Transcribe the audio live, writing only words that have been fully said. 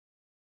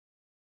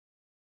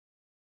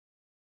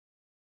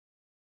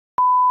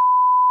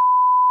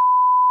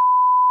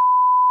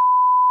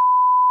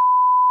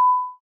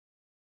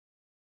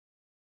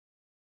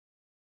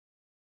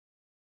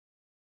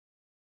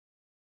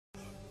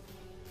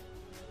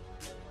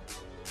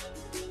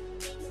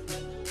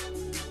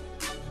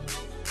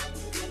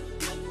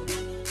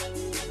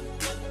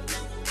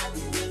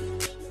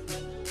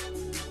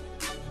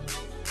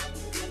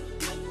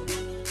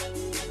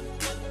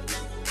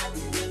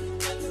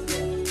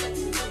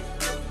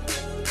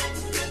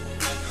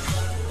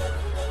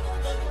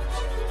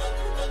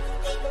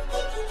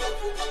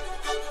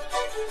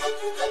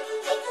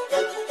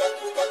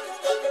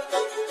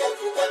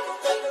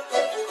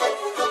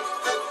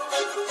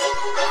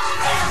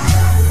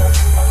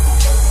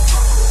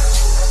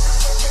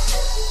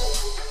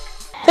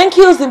Thank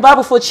you,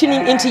 Zimbabwe, for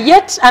tuning into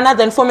yet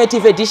another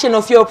informative edition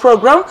of your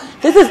program.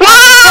 This is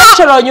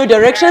Agricultural New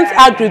Directions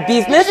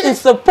Agribusiness in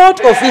support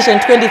of Vision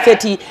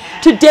 2030.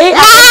 Today,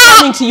 I'm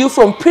coming to you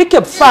from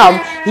Pricabe Farm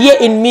here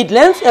in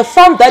Midlands, a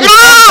farm that is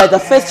owned by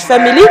the First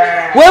family,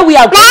 where we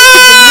are going to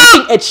be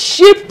looking at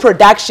sheep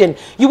production.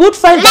 You would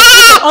find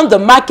that on the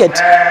market,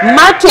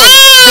 mutton,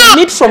 the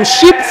meat from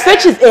sheep,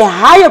 fetches a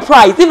higher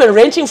price, even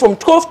ranging from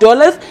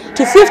 $12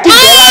 to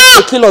 $50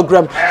 per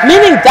kilogram,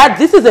 meaning that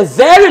this is a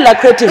very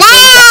lucrative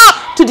business.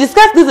 To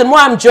discuss this and more,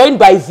 I'm joined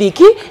by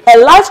Vicky, a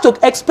livestock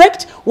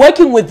expert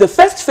working with the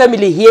First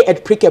family here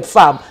at Pricabe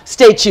Farm.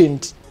 Stay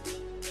tuned.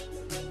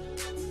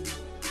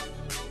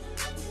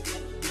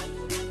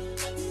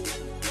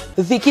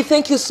 Vicky,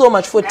 thank you so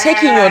much for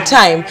taking your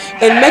time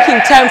and making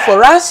time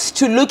for us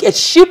to look at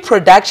sheep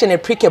production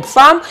at Pricabe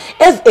Farm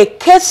as a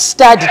case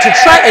study to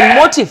try and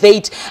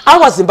motivate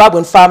our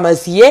Zimbabwean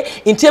farmers here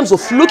in terms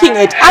of looking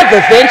at other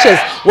ventures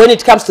when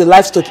it comes to the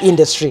livestock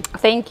industry.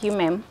 Thank you,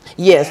 ma'am.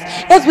 Yes.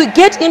 As we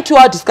get into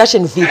our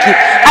discussion, Vicky,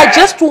 I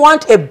just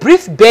want a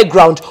brief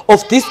background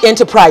of this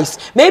enterprise.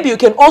 Maybe you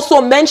can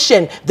also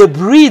mention the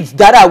breeds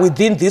that are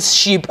within this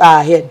sheep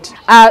head.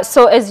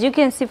 So as you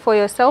can see for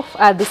yourself,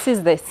 this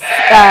is the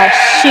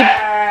sheep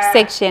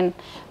section.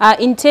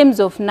 In terms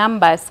of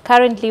numbers,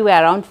 currently we're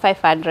around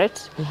 500,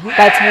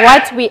 but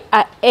what we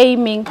are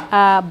aiming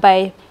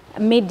by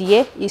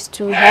mid-year is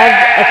to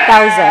have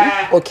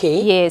 1,000.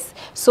 Okay. Yes.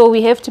 So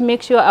we have to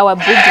make sure our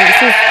breeding,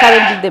 this is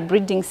currently the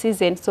breeding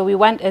season, so we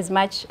want as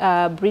much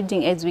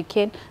breeding as we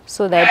can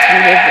so that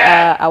we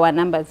have our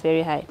numbers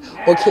very high.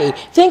 Okay.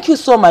 Thank you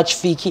so much,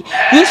 Vicky.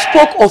 You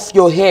spoke of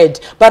your head,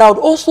 but I would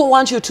also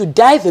want you to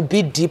dive a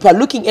bit deeper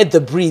looking at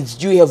the breeds.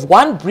 Do you have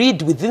one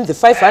breed within the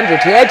 500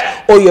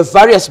 head, or you have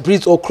various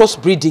breeds or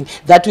crossbreeding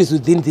that is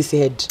within this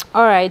head?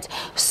 All right.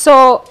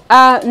 So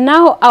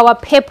now our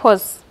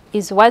purpose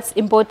is what's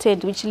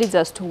important, which leads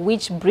us to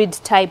which breed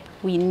type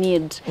we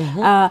need.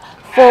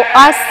 For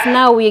us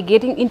now, we're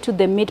getting into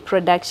the meat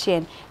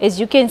production. As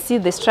you can see,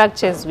 the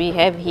structures we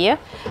have here.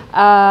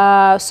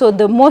 So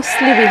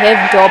mostly we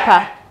have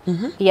Dopa.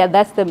 Yeah,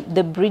 that's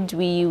the breed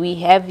we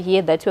have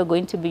here that we're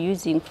going to be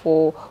using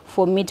for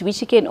meat,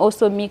 which you can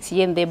also mix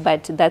here and there,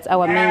 but that's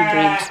our main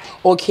breed.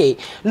 Okay,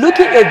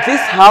 looking at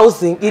this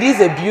housing, it is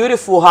a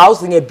beautiful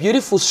housing, a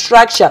beautiful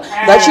structure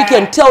that you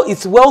can tell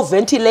it's well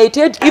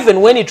ventilated.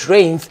 Even when it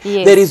rains,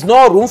 there is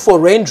no room for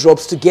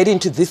raindrops to get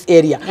into this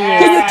area.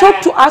 Can you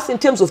talk to us in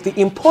terms of the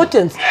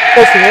importance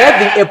of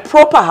having a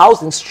proper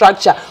housing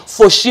structure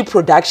for sheep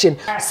production?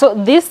 So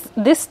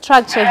this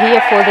structure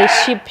here for the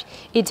sheep,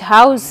 it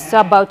houses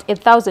about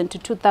 1,000 to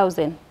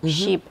 2,000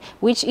 sheep,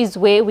 which is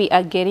where we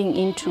are getting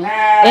into.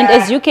 And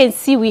as you can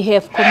see, we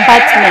have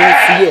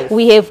compartments.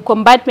 We have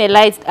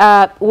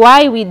compartmentalized.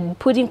 Why we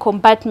put in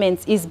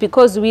compartments is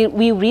because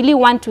we really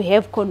want to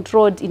have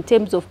controlled in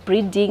terms of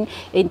breeding,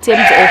 in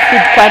terms of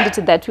feed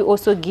quantity that we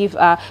also give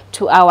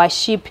to our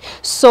sheep.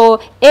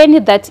 So any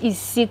that is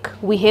sick,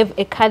 we have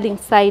a culling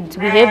side.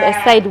 We have a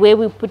side where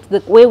we put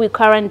where we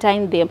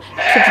quarantine them,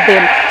 treat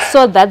them,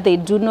 so that they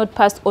do not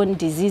pass on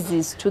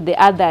diseases to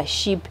the other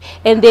sheep.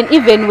 And then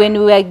even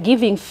when we are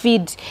giving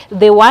feed,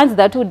 the ones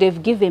that would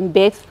have given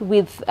birth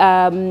with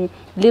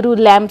little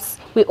lambs,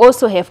 we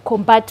also have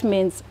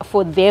compartments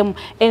for them.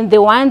 And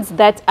the ones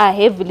that are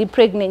heavily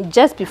pregnant,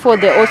 just before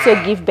they also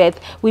give birth,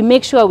 we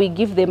make sure we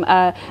give them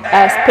a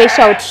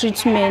special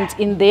treatment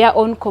in their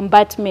own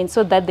compartment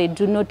so that they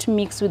do not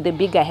mix with the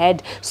bigger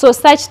head. So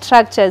such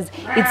structures,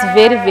 it's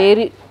very,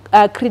 very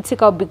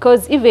critical,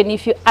 because even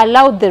if you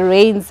allow the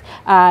rains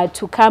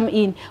to come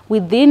in,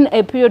 within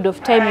a period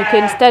of time you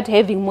can start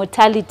having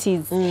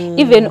mortalities.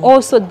 Even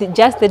also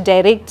just the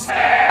direct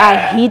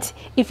heat,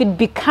 if it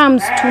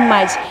becomes too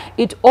much,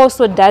 it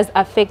also does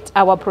affect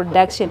our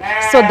production.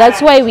 So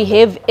that's why we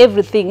have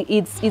everything.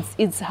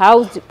 It's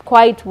housed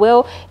quite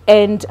well,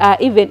 and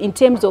even in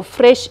terms of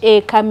fresh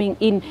air coming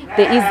in,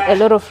 there is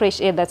a lot of fresh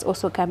air that's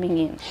also coming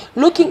in.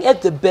 Looking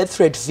at the birth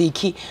rate,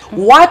 Vicky,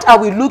 what are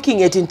we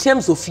looking at in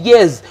terms of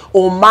years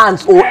or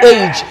months or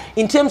age,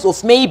 in terms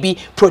of maybe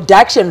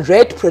production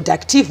rate,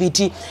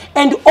 productivity,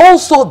 and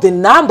also the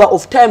number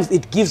of times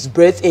it gives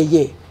birth a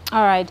year?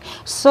 All right.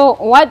 So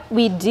what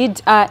we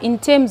did in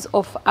terms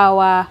of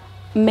our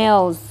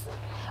males,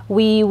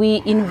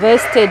 we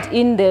invested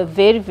in the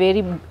very,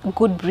 very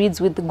good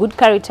breeds with good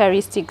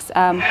characteristics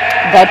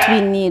that we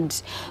need.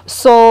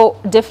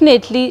 So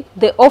definitely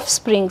the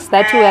offsprings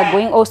that we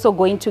are also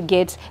going to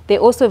get, they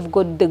also have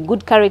got the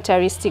good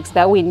characteristics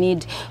that we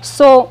need.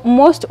 So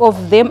most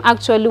of them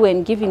actually,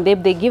 when giving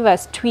them, they give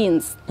us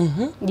twins.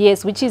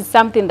 Yes, which is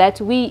something that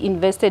we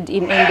invested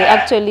in, and they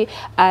actually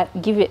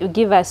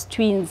give us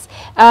twins.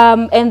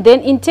 And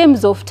then in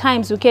terms of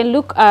times, we can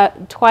look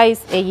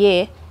twice a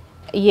year.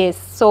 Yes,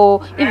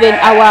 so even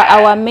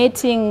our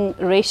mating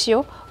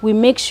ratio, we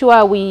make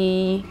sure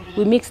we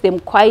mix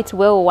them quite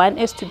well,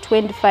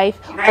 1:25,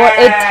 or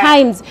at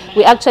times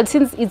we actually,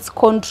 since it's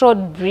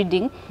controlled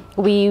breeding,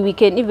 we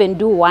can even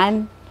do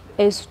 1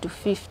 as to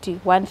 50,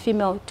 one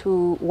male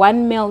to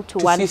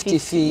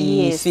 150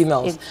 yes,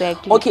 females.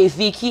 Exactly. Okay,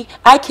 Vicky,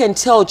 I can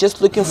tell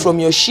just looking from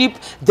your sheep,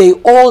 they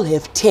all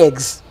have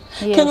tags.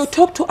 Yes. Can you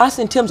talk to us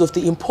in terms of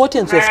the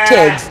importance of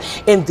tags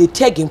and the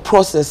tagging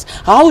process?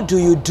 How do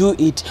you do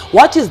it?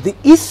 What is the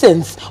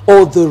essence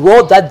or the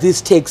role that this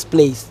takes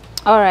place?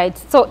 All right,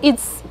 so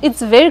it's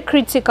very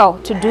critical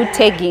to do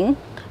tagging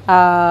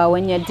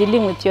when you're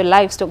dealing with your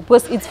livestock,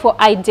 because it's for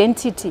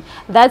identity.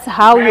 That's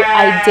how you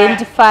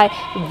identify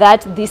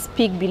that this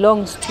pig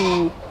belongs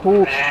to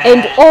who.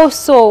 And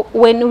also,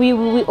 when we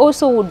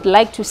also would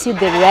like to see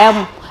the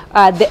ram,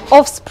 the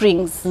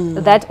offsprings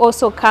that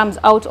also comes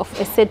out of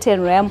a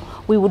certain ram.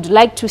 We would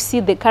like to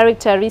see the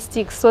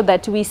characteristics so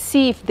that we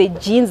see if the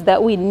genes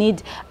that we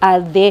need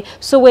are there.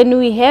 So when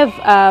we have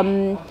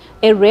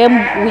a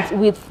ram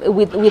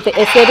with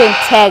a certain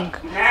tag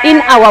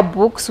in our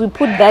books, we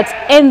put that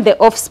and the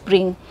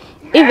offspring,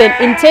 even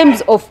in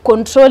terms of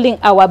controlling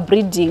our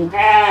breeding,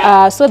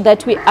 so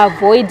that we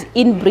avoid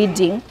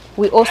inbreeding.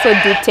 We also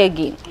do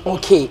tagging.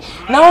 Okay.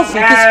 Now,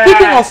 Vicky,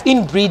 speaking of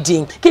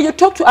inbreeding, can you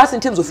talk to us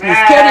in terms of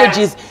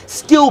miscarriages,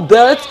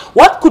 stillbirths?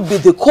 What could be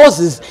the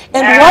causes,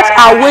 and what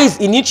are ways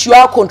in which you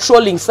are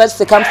controlling such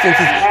circumstances?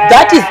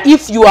 That is,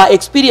 if you are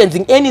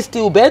experiencing any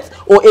stillbirths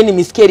or any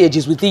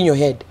miscarriages within your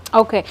head.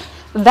 Okay.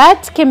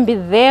 That can be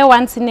there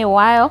once in a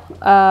while,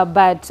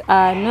 but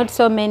not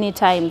so many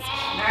times.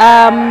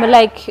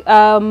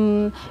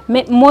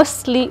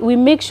 Mostly we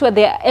make sure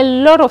there are a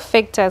lot of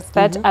factors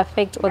that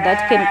affect or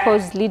that can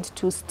lead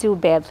to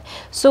stillbirth.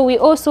 So we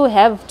also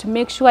have to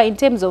make sure in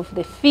terms of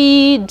the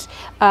feed,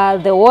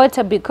 the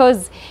water,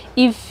 because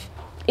if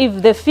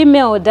the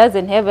female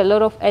doesn't have a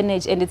lot of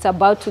energy and it's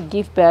about to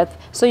give birth,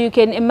 so you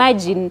can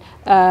imagine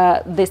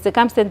the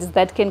circumstances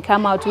that can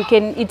come out.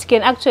 It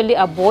can actually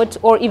abort,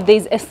 or if there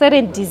is a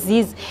certain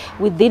disease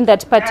within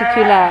that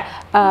particular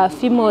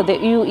female, the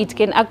ewe, it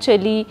can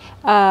actually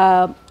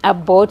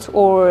abort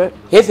or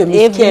have a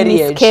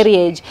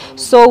miscarriage.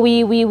 So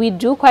we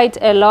do quite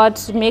a lot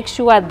to make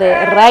sure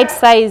the right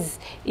size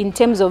in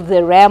terms of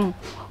the ram.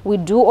 We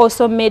do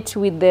also mate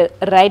with the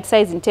right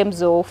size in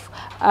terms of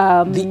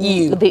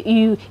the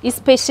ewe,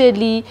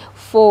 especially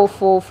for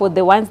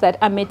the ones that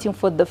are mating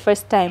for the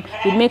first time.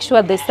 We make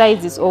sure the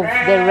sizes of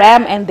the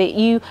ram and the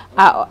ewe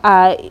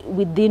are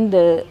within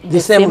the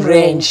same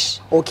range.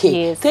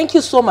 Okay. Yes. Thank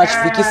you so much,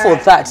 Vicky, for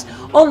that.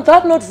 On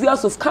that note,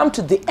 viewers, we've come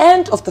to the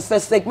end of the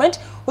first segment.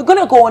 We're going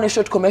to go on a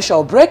short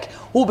commercial break.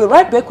 We'll be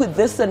right back with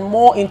this and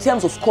more in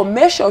terms of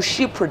commercial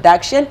sheep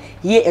production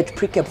here at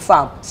Pricabe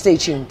Farm. Stay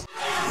tuned.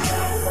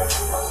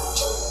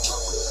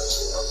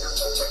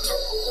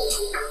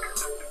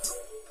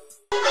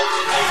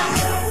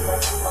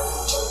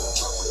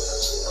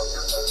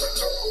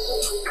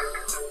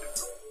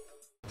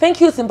 Thank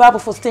you, Zimbabwe,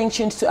 for staying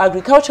tuned to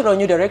Agricultural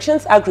New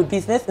Directions,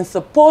 Agribusiness in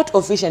support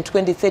of Vision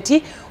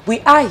 2030. We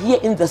are here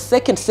in the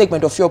second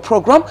segment of your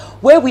program,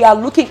 where we are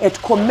looking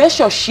at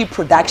commercial sheep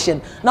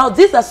production. Now,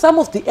 these are some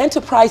of the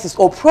enterprises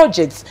or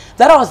projects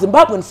that our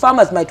Zimbabwean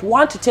farmers might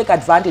want to take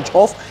advantage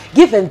of,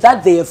 given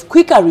that they have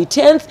quicker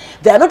returns.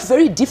 They are not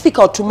very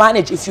difficult to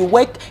manage if you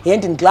work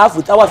hand in glove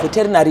with our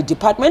veterinary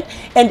department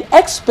and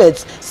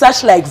experts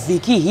such like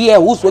Vicky here,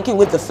 who's working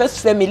with the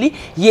first family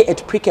here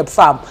at Pricabe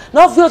Farm.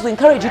 Now, viewers, we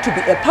encourage you to be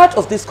a part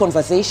of these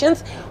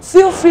conversations.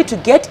 Feel free to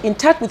get in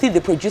touch with the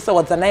producer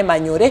Wadzanai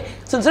Manyore,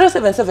 so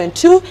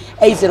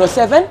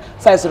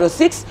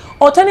 0772-807-506.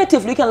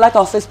 Alternatively, you can like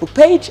our Facebook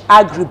page,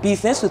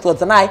 Agribusiness with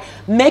Wadzanai,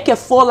 make a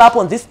follow-up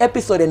on this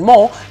episode and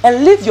more,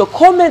 and leave your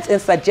comments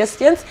and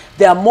suggestions.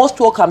 They are most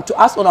welcome to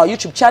us on our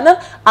YouTube channel,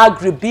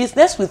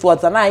 Agribusiness with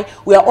Wadzanai.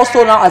 We are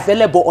also now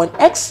available on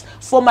X,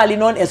 formerly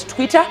known as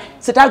Twitter.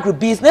 It's at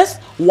Agribusiness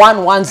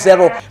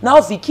 110.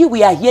 Now, Vicky,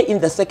 we are here in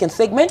the second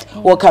segment.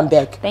 Welcome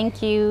back.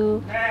 Thank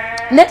you.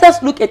 Let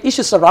us look at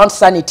issues around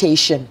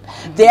sanitation.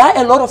 There are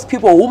a lot of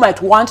people who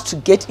might want to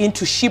get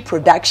into sheep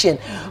production,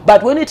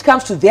 but when it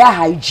comes to their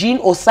hygiene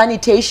or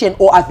sanitation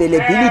or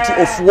availability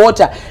of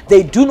water,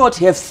 they do not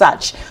have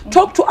such.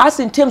 Talk to us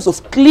in terms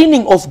of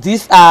cleaning of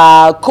this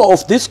craw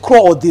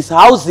or this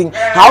housing.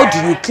 How do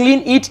you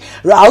clean it?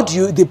 How do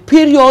you, the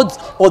periods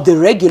or the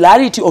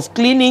regularity of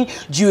cleaning?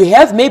 Do you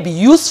have maybe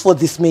use for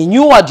this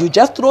manure? Do you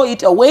just throw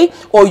it away,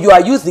 or you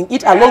are using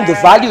it along the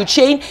value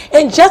chain?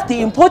 And just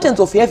the importance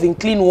of having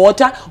clean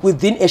water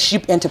within a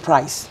sheep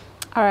enterprise.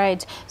 All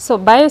right, so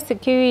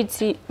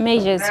biosecurity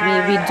measures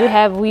we do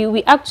have.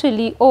 We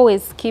actually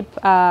always keep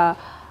our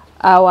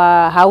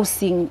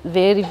housing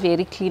very,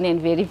 very clean and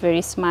very,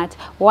 very smart.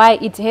 Why?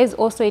 It has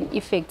also an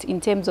effect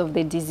in terms of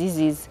the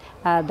diseases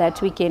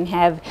that we can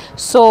have.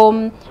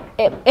 So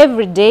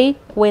every day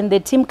when the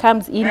team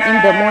comes in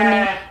the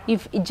morning,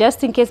 if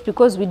just in case,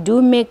 because we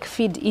do make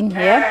feed in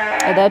here,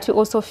 that we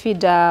also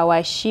feed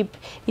our sheep,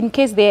 in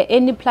case there are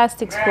any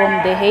plastics from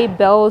the hay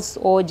bales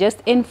or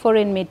just any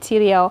foreign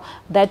material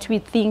that we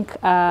think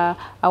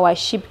our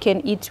sheep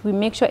can eat, we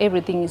make sure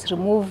everything is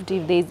removed.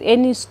 If there's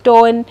any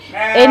stone,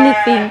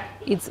 anything,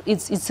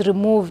 it's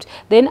removed.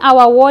 Then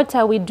our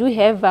water, we do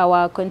have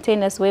our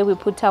containers where we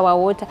put our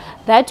water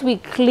that we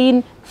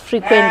clean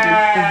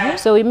frequently.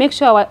 So we make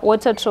sure our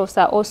water troughs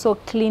are also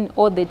clean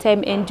all the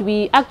time, and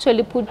we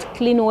actually put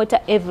clean water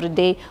every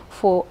day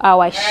for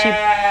our sheep,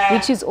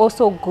 which is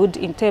also good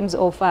in terms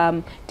of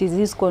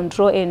disease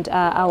control and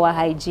our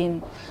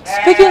hygiene.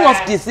 Speaking of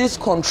disease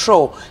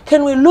control,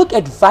 can we look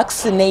at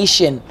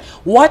vaccination?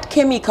 What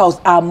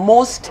chemicals are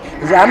most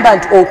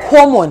rampant or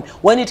common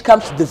when it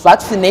comes to the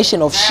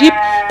vaccination of sheep,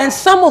 and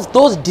some of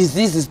those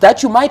diseases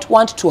that you might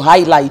want to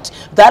highlight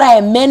that are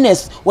a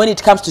menace when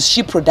it comes to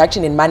sheep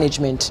production and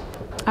management?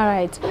 All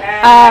right.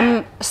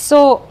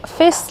 So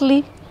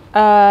firstly,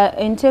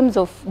 in terms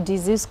of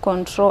disease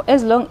control,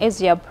 as long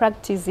as you are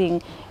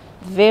practicing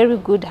very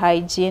good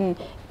hygiene,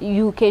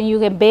 you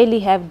can barely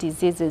have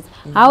diseases.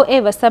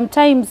 However,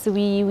 sometimes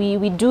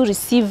we do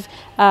receive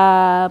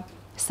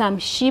some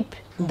sheep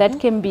that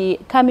can be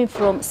coming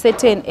from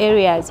certain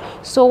areas.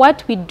 So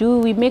what we do,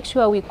 we make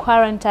sure we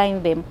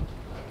quarantine them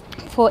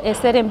for a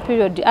certain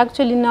period.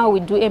 Actually, now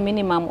we do a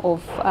minimum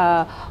of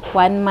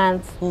 1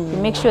 month. We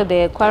make sure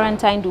they're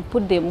quarantined. We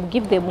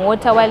give them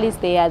water while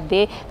they are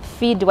there,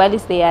 feed while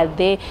they are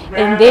there,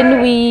 and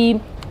then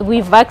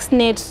we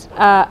vaccinate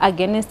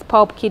against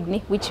pulp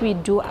kidney, which we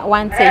do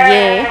once a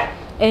year.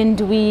 And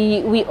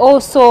we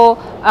also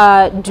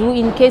do,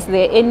 in case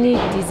there are any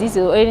diseases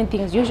or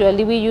anything,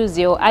 usually we use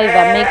your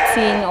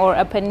ivermectin or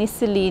a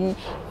penicillin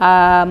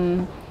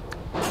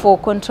for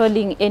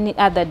controlling any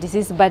other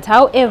disease. But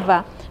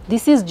however,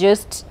 this is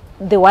just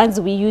the ones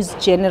we use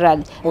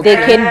generally. They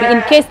can be,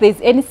 in case there's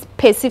any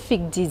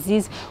specific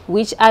disease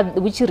which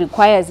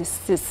requires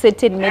a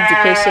certain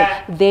medication,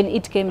 then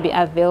it can be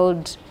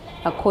availed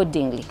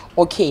accordingly.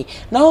 Okay,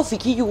 now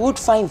Vicky, you would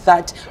find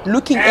that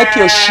looking at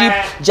your sheep,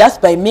 just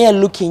by mere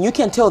looking, you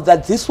can tell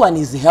that this one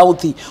is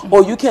healthy,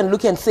 or you can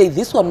look and say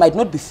this one might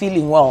not be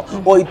feeling well,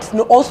 or it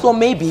also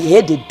may be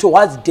headed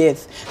towards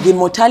death. The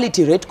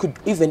mortality rate could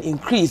even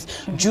increase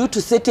due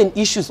to certain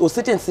issues or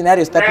certain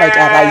scenarios that might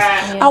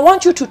arise. I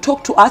want you to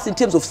talk to us in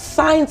terms of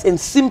signs and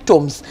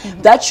symptoms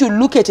that you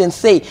look at and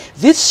say,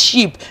 this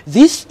sheep,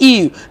 this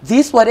ewe,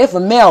 this whatever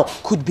male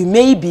could be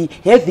maybe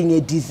having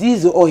a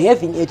disease or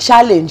having a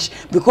challenge,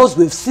 because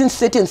we've seen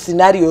certain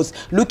scenarios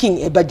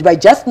but by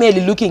just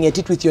merely looking at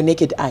it with your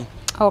naked eye.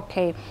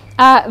 Okay,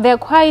 there are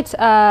quite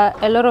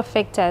a lot of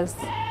factors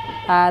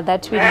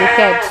that we look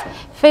at.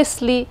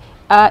 Firstly,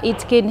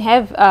 it can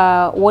have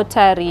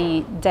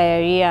watery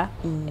diarrhea.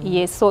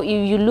 Yes, so if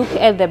you look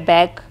at the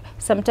back,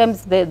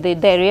 sometimes the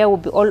diarrhea will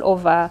be all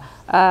over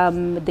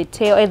the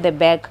tail at the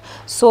back.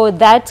 So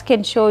that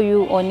can show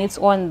you on its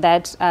own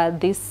that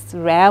this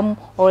ram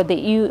or the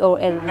ewe or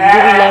a little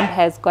lamb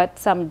has got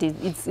some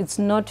disease. It's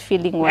not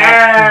feeling well.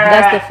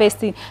 That's the first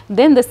thing.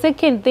 Then the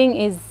second thing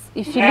is,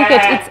 if you look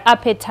at its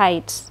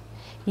appetite,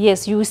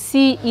 yes, you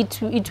see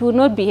it will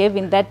not be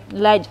having that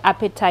large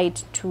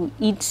appetite to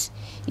eat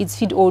its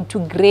feed or to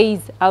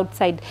graze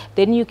outside.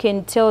 Then you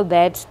can tell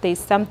that there's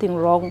something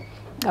wrong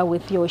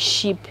with your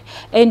sheep.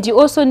 And you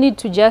also need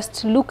to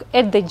just look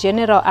at the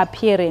general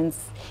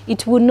appearance.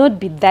 It will not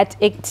be that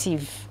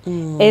active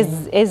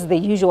as the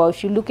usual.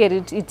 If you look at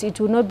it, it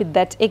will not be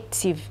that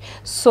active.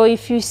 So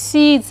if you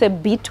see it's a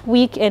bit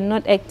weak and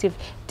not active,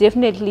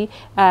 definitely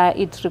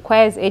it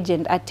requires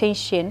urgent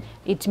attention.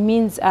 It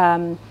means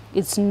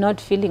it's not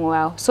feeling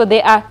well. So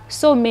there are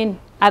so many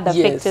other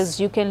factors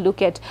you can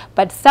look at,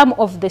 but some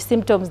of the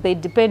symptoms, they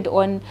depend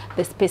on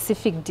the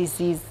specific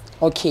disease.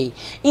 Okay,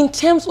 in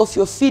terms of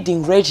your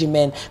feeding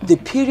regimen, the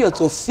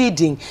periods of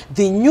feeding,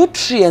 the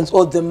nutrients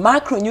or the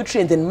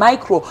macronutrients and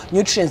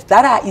micronutrients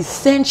that are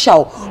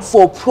essential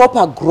for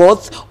proper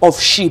growth of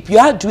sheep. You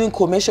are doing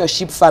commercial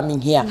sheep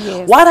farming here.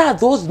 Yes. What are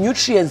those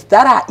nutrients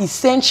that are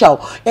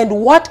essential, and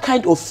what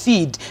kind of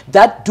feed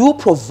that do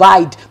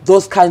provide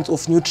those kinds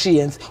of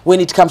nutrients when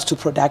it comes to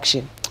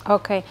production?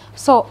 Okay,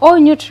 so all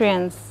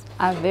nutrients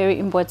are very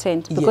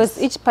important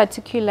because each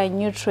particular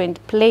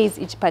nutrient plays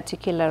each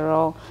particular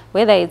role.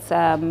 Whether it's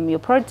your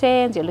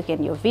proteins, you're looking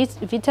at your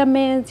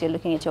vitamins, you're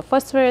looking at your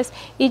phosphorus,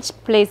 each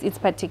plays its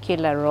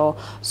particular role.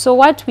 So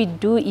what we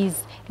do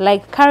is,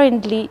 like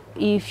currently,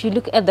 if you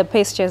look at the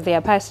pastures, they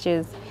are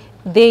pastures,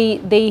 they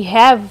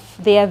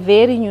are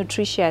very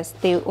nutritious.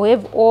 They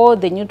have all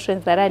the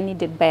nutrients that are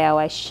needed by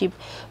our sheep.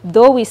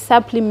 Though we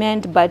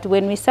supplement, but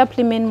when we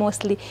supplement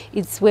mostly,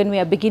 it's when we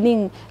are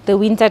beginning the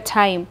winter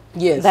time.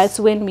 Yes. That's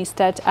when we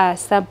start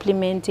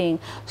supplementing.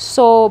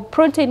 So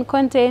protein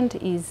content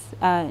is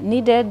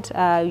needed.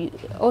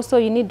 Also,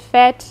 you need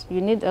fat.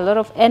 You need a lot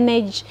of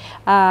energy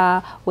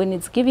when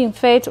it's giving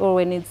fat or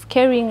when it's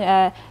carrying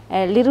a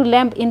little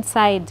lamb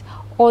inside.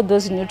 All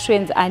those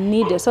nutrients are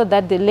needed so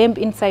that the lamb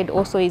inside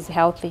also is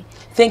healthy.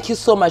 Thank you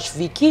so much,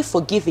 Vicky,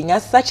 for giving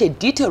us such a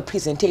detailed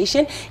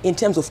presentation in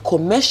terms of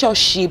commercial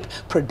sheep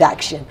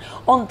production.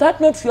 On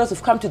that note, viewers,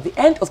 we've come to the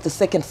end of the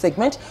second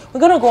segment. We're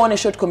going to go on a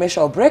short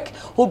commercial break.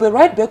 We'll be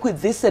right back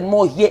with this and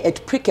more here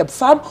at Pricabe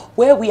Farm,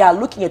 where we are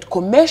looking at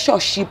commercial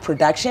sheep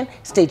production.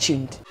 Stay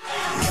tuned.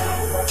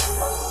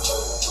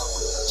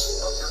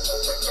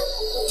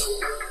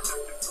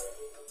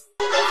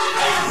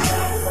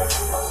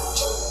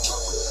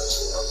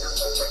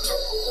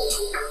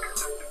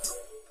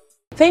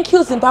 Thank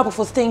you, Zimbabwe,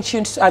 for staying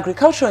tuned to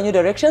Agricultural New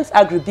Directions,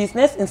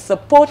 Agribusiness, in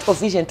support of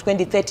Vision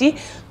 2030.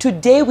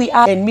 Today we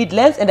are in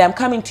Midlands, and I'm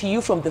coming to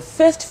you from the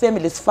First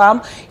Families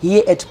Farm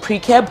here at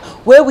Pricabe,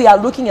 where we are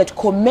looking at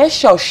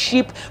commercial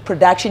sheep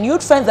production.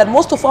 You'd find that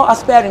most of our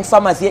aspiring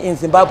farmers here in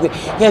Zimbabwe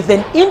have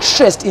an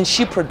interest in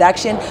sheep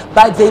production,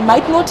 but they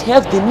might not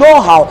have the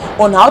know-how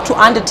on how to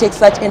undertake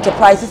such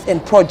enterprises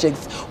and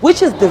projects,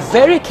 which is the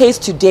very case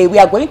today. We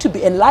are going to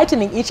be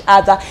enlightening each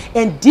other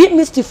and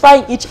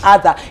demystifying each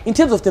other in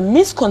terms of the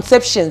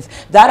misconceptions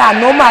that are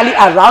normally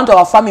around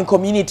our farming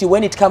community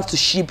when it comes to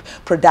sheep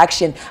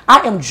production.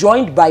 I am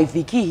joined by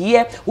Vicky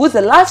here, who is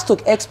a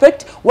livestock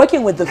expert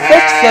working with the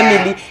First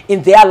Family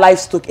in their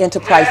livestock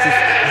enterprises.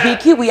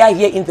 Vicky, we are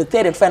here in the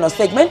third and final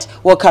segment.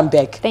 Welcome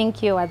back.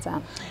 Thank you,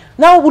 Adam.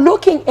 Now, we're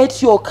looking at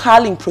your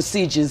culling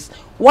procedures.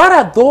 What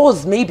are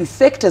those maybe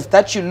factors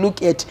that you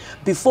look at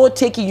before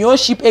taking your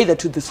sheep either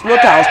to the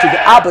slaughterhouse, to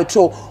the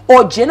abattoir,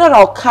 or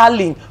general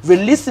culling,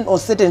 releasing on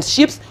certain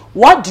sheep?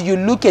 What do you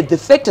look at, the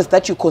factors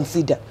that you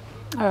consider?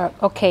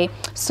 Okay,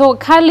 so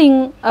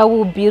culling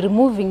will be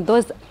removing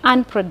those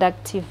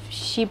unproductive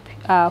sheep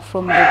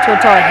from the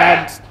total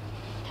herd.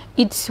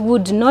 It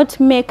would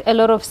not make a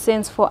lot of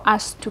sense for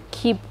us to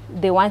keep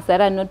the ones that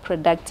are not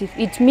productive.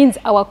 It means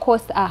our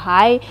costs are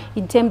high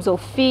in terms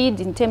of feed,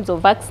 in terms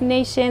of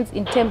vaccinations,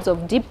 in terms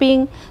of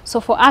dipping.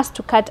 So for us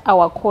to cut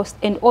our costs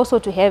and also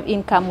to have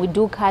income, we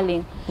do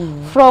culling.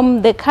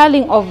 From the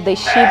culling of the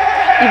sheep,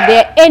 if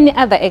there are any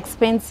other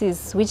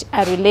expenses which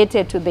are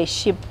related to the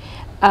sheep,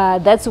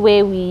 that's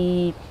where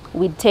we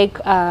take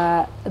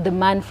the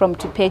man from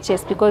to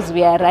purchase, because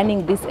we are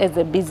running this as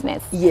a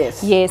business.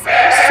 Yes. Yes.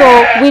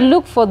 So we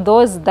look for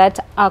those that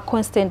are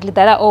constantly,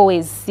 that are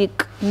always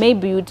sick.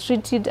 Maybe you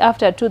treat it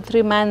after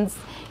 2-3 months,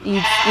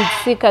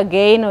 it's sick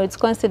again, or it's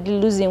constantly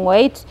losing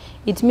weight.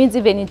 It means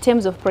even in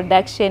terms of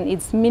production,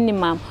 it's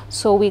minimum.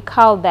 So we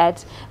cull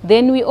that.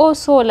 Then we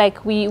also,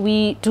 like,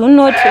 we do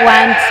not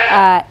want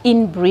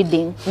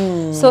inbreeding.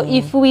 So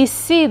if we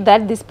see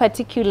that this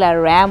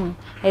particular ram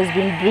has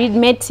been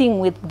mating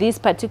with this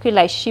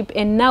particular sheep,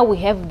 and now we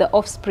have the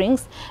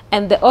offsprings,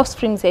 and the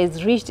offsprings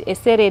has reached a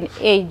certain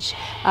age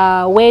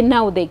where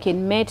now they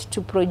can mate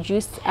to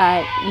produce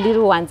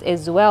little ones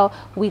as well,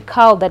 we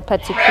cull that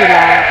particular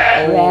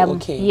ram.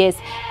 Okay. Yes.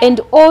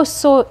 And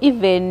also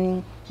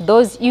even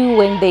those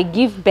when they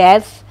give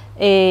birth,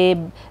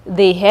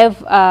 they have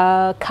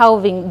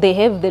calving, they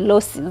have the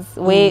losses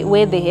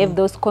where they have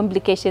those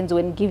complications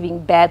when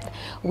giving birth.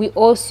 We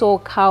also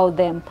cull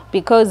them,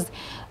 because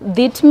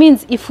that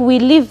means if we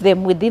leave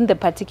them within the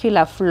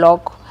particular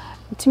flock,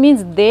 it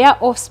means their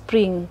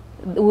offspring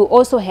will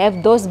also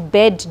have those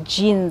bad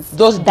genes,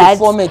 those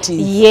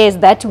deformities. Yes,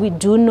 that we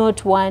do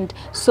not want.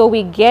 So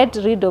we get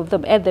rid of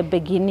them at the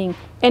beginning.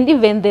 And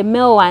even the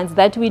male ones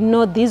that we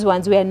know, these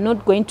ones we are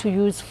not going to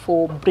use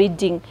for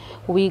breeding,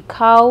 we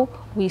cull,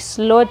 we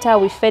slaughter,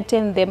 we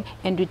fatten them,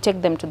 and we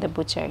take them to the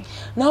butchery.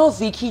 Now,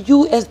 Vicky,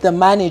 you as the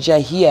manager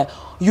here,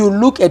 you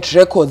look at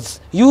records.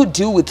 You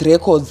deal with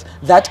records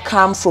that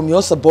come from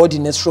your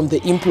subordinates, from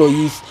the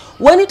employees.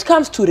 When it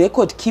comes to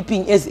record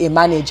keeping as a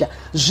manager,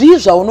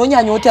 because I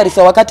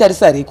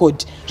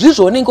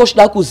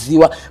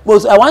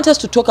want us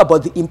to talk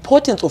about the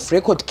importance of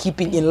record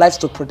keeping in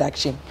livestock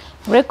production.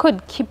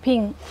 Record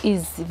keeping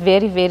is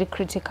very, very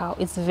critical.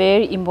 It's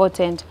very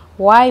important.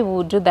 Why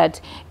we do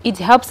that? It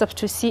helps us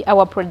to see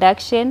our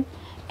production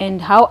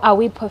and how are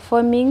we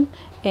performing,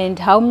 and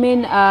how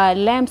many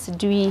lambs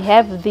do we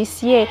have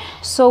this year.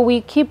 So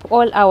we keep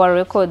all our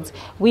records.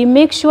 We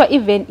make sure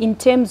even in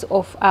terms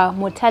of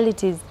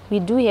mortalities, we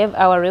do have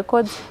our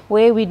records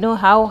where we know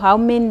how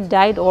many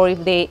died, or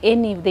if there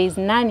is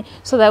none,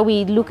 so that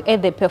we look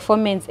at the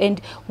performance and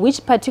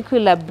which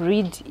particular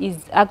breed is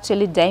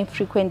actually dying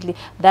frequently.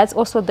 That's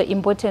also the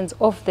importance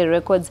of the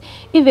records.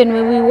 Even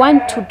when we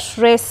want to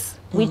trace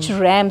which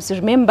rams,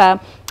 remember,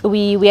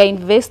 we are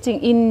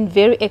investing in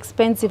very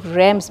expensive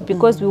rams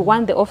because we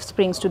want the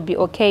offsprings to be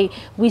okay.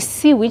 We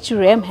see which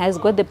ram has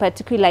got the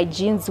particular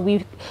genes.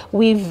 We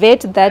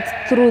vet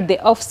that through the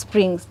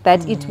offsprings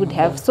that it would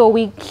have. So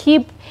we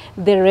keep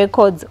the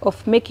records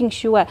of making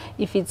sure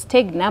if it's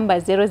tag number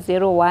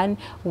 001,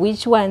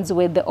 which ones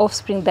were the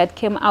offspring that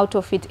came out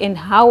of it and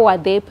how are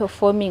they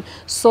performing.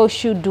 So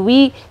should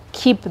we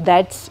keep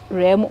that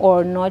ram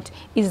or not,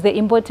 is the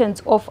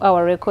importance of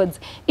our records.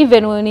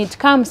 Even when it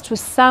comes to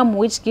some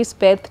which gives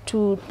birth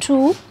to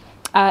 2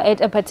 at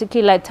a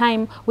particular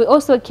time, we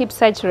also keep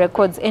such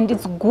records, and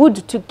it's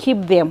good to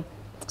keep them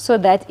so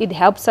that it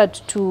helps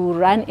us to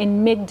run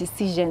and make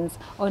decisions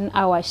on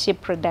our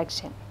sheep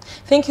production.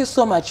 Thank you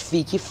so much,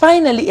 Vicky.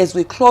 Finally, as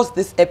we close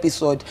this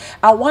episode,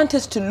 I want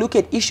us to look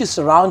at issues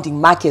surrounding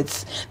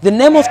markets. The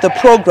name of the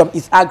program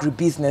is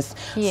Agribusiness.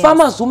 Yes.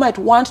 Farmers who might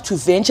want to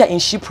venture in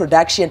sheep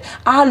production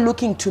are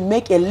looking to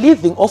make a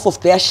living off of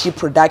their sheep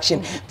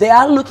production. They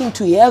are looking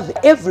to have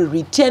every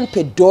return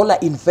per dollar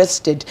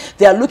invested.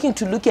 They are looking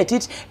to look at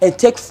it and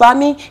take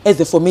farming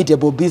as a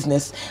formidable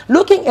business.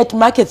 Looking at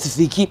markets,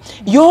 Vicky,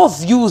 your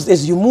views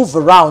as you move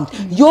around,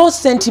 your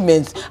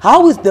sentiments,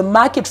 how is the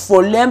market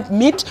for lamb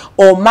meat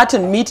or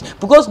mutton meat,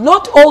 because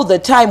not all the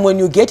time when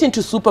you get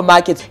into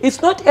supermarkets,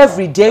 it's not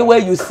every day where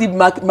you see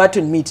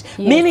mutton meat.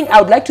 Yes. Meaning,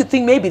 I would like to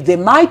think maybe there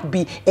might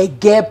be a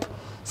gap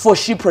for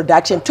sheep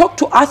production. Talk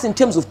to us in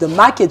terms of the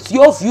markets,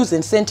 your views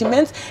and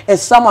sentiments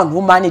as someone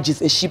who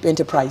manages a sheep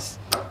enterprise.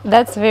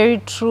 That's very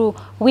true.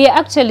 We are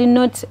actually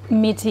not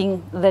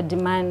meeting the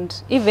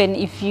demand. Even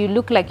if you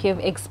look like you have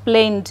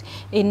explained,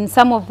 in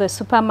some of the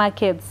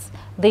supermarkets,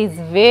 there is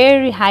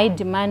very high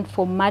demand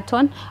for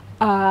mutton.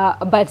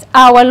 But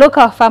our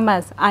local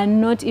farmers are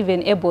not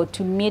even able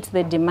to meet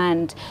the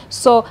demand.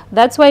 So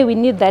that's why we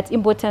need that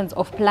importance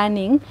of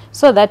planning,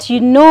 so that you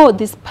know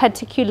this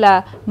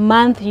particular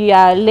month you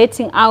are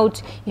letting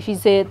out, if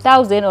it's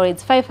 1,000 or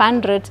it's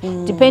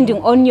 500,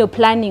 depending on your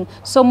planning.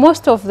 So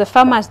most of the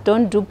farmers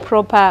don't do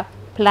proper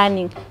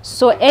planning.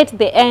 So at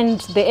the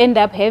end, they end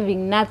up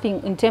having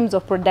nothing in terms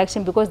of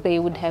production because they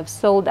would have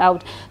sold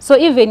out. So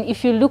even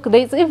if you look,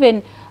 there's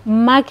even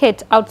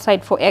market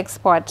outside for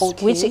export,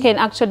 which can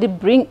actually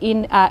bring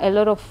in a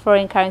lot of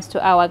foreign currency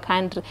to our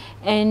country,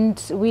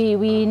 and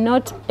we're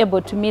not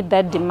able to meet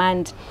that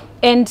demand.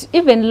 And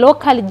even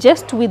locally,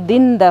 just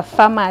within the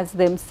farmers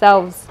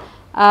themselves,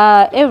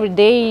 every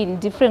day in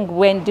different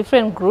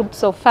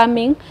groups of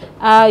farming,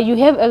 you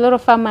have a lot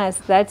of farmers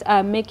that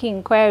are making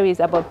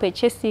inquiries about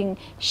purchasing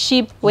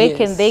sheep. Where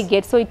can they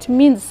get? So it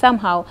means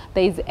somehow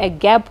there is a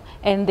gap,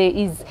 and there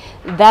is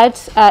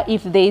that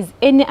if there is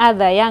any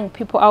other young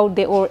people out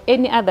there or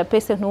any other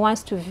person who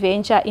wants to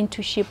venture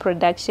into sheep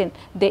production,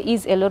 there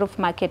is a lot of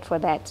market for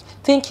that.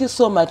 Thank you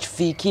so much,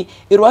 Vicky.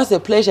 It was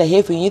a pleasure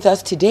having you with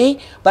us today,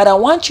 but I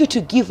want you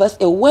to give us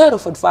a word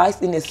of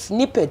advice in a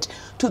snippet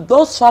to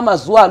those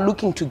farmers who are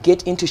looking to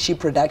get into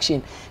sheep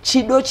production.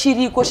 Chido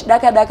chiriko,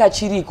 chidaka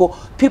chiriko,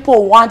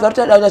 people want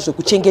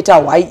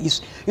why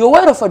is your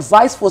word of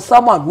advice for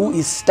someone who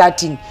is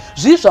starting.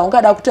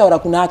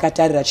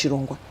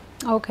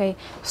 Okay,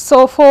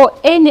 so for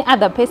any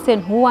other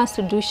person who wants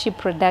to do sheep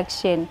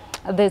production,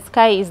 the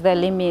sky is the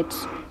limit.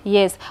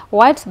 Yes,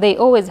 what they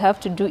always have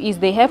to do is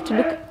they have to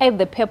look at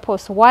the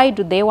purpose. Why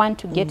do they want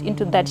to get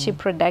into that sheep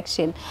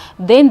production?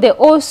 Then they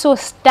also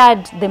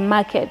study the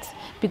market,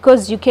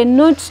 because you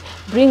cannot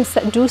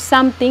do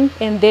something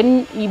and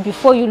then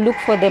before you look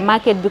for the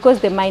market, because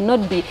there might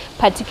not be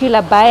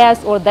particular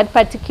buyers, or that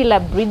particular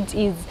breed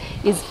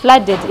is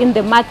flooded in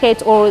the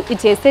market, or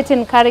it has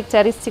certain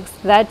characteristics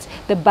that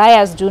the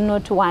buyers do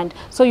not want.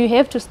 So you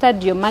have to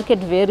study your market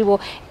very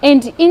well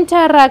and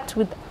interact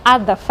with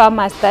other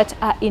farmers that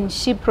are in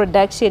sheep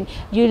production.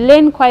 You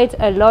learn quite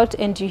a lot,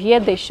 and you hear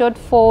the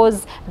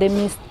shortfalls, the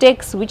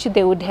mistakes which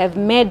they would have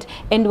made.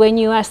 And when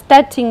you are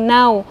starting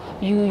now,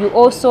 you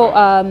also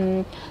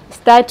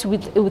start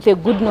with a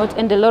good note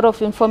and a lot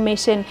of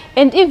information.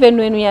 And even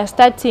when we are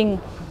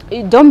starting,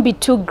 don't be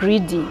too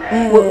greedy.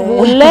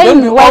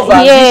 Learn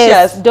what,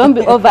 yes, don't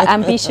be over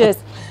ambitious.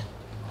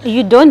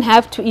 You don't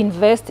have to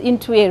invest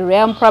into a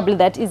realm probably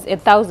that is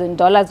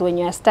 $1,000 when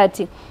you are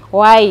starting.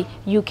 Why?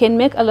 You can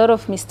make a lot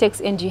of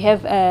mistakes, and you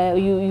have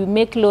you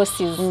make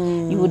losses.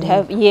 You would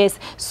have, yes.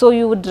 So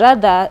you would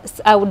rather,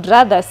 I would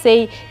rather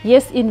say,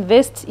 yes,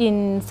 invest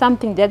in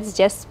something that is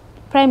just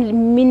primarily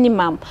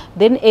minimum.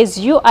 Then as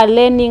you are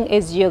learning,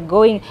 as you're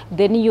going,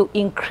 then you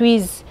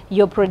increase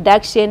your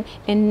production,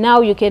 and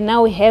now you can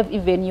now have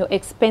even your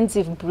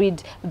expensive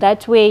breed.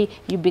 That way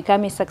you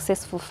become a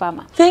successful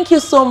farmer. Thank you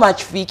so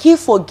much, Vicky,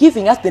 for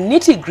giving us the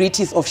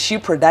nitty-gritties of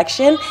sheep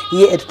production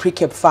here at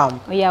Pricabe Farm.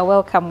 You are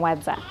welcome,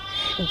 Wadza.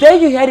 There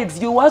you had it,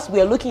 viewers.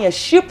 We are looking at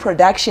sheep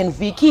production.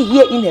 Vicky,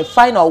 here in her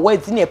final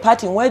words, in her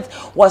parting words,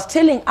 was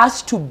telling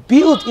us to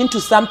build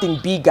into something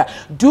bigger.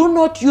 Do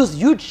not use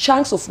huge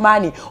chunks of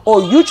money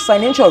or huge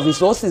financial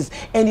resources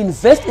and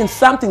invest in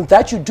something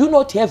that you do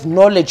not have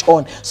knowledge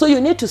on. So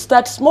you need to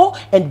start small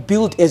and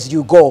build as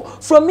you go.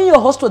 From me, your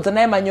host, Wadza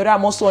Manyore.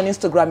 I'm also on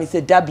Instagram. It's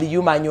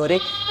W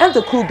Manyore, and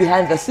the crew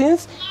behind the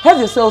scenes. Have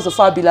yourselves a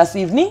fabulous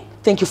evening.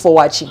 Thank you for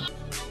watching.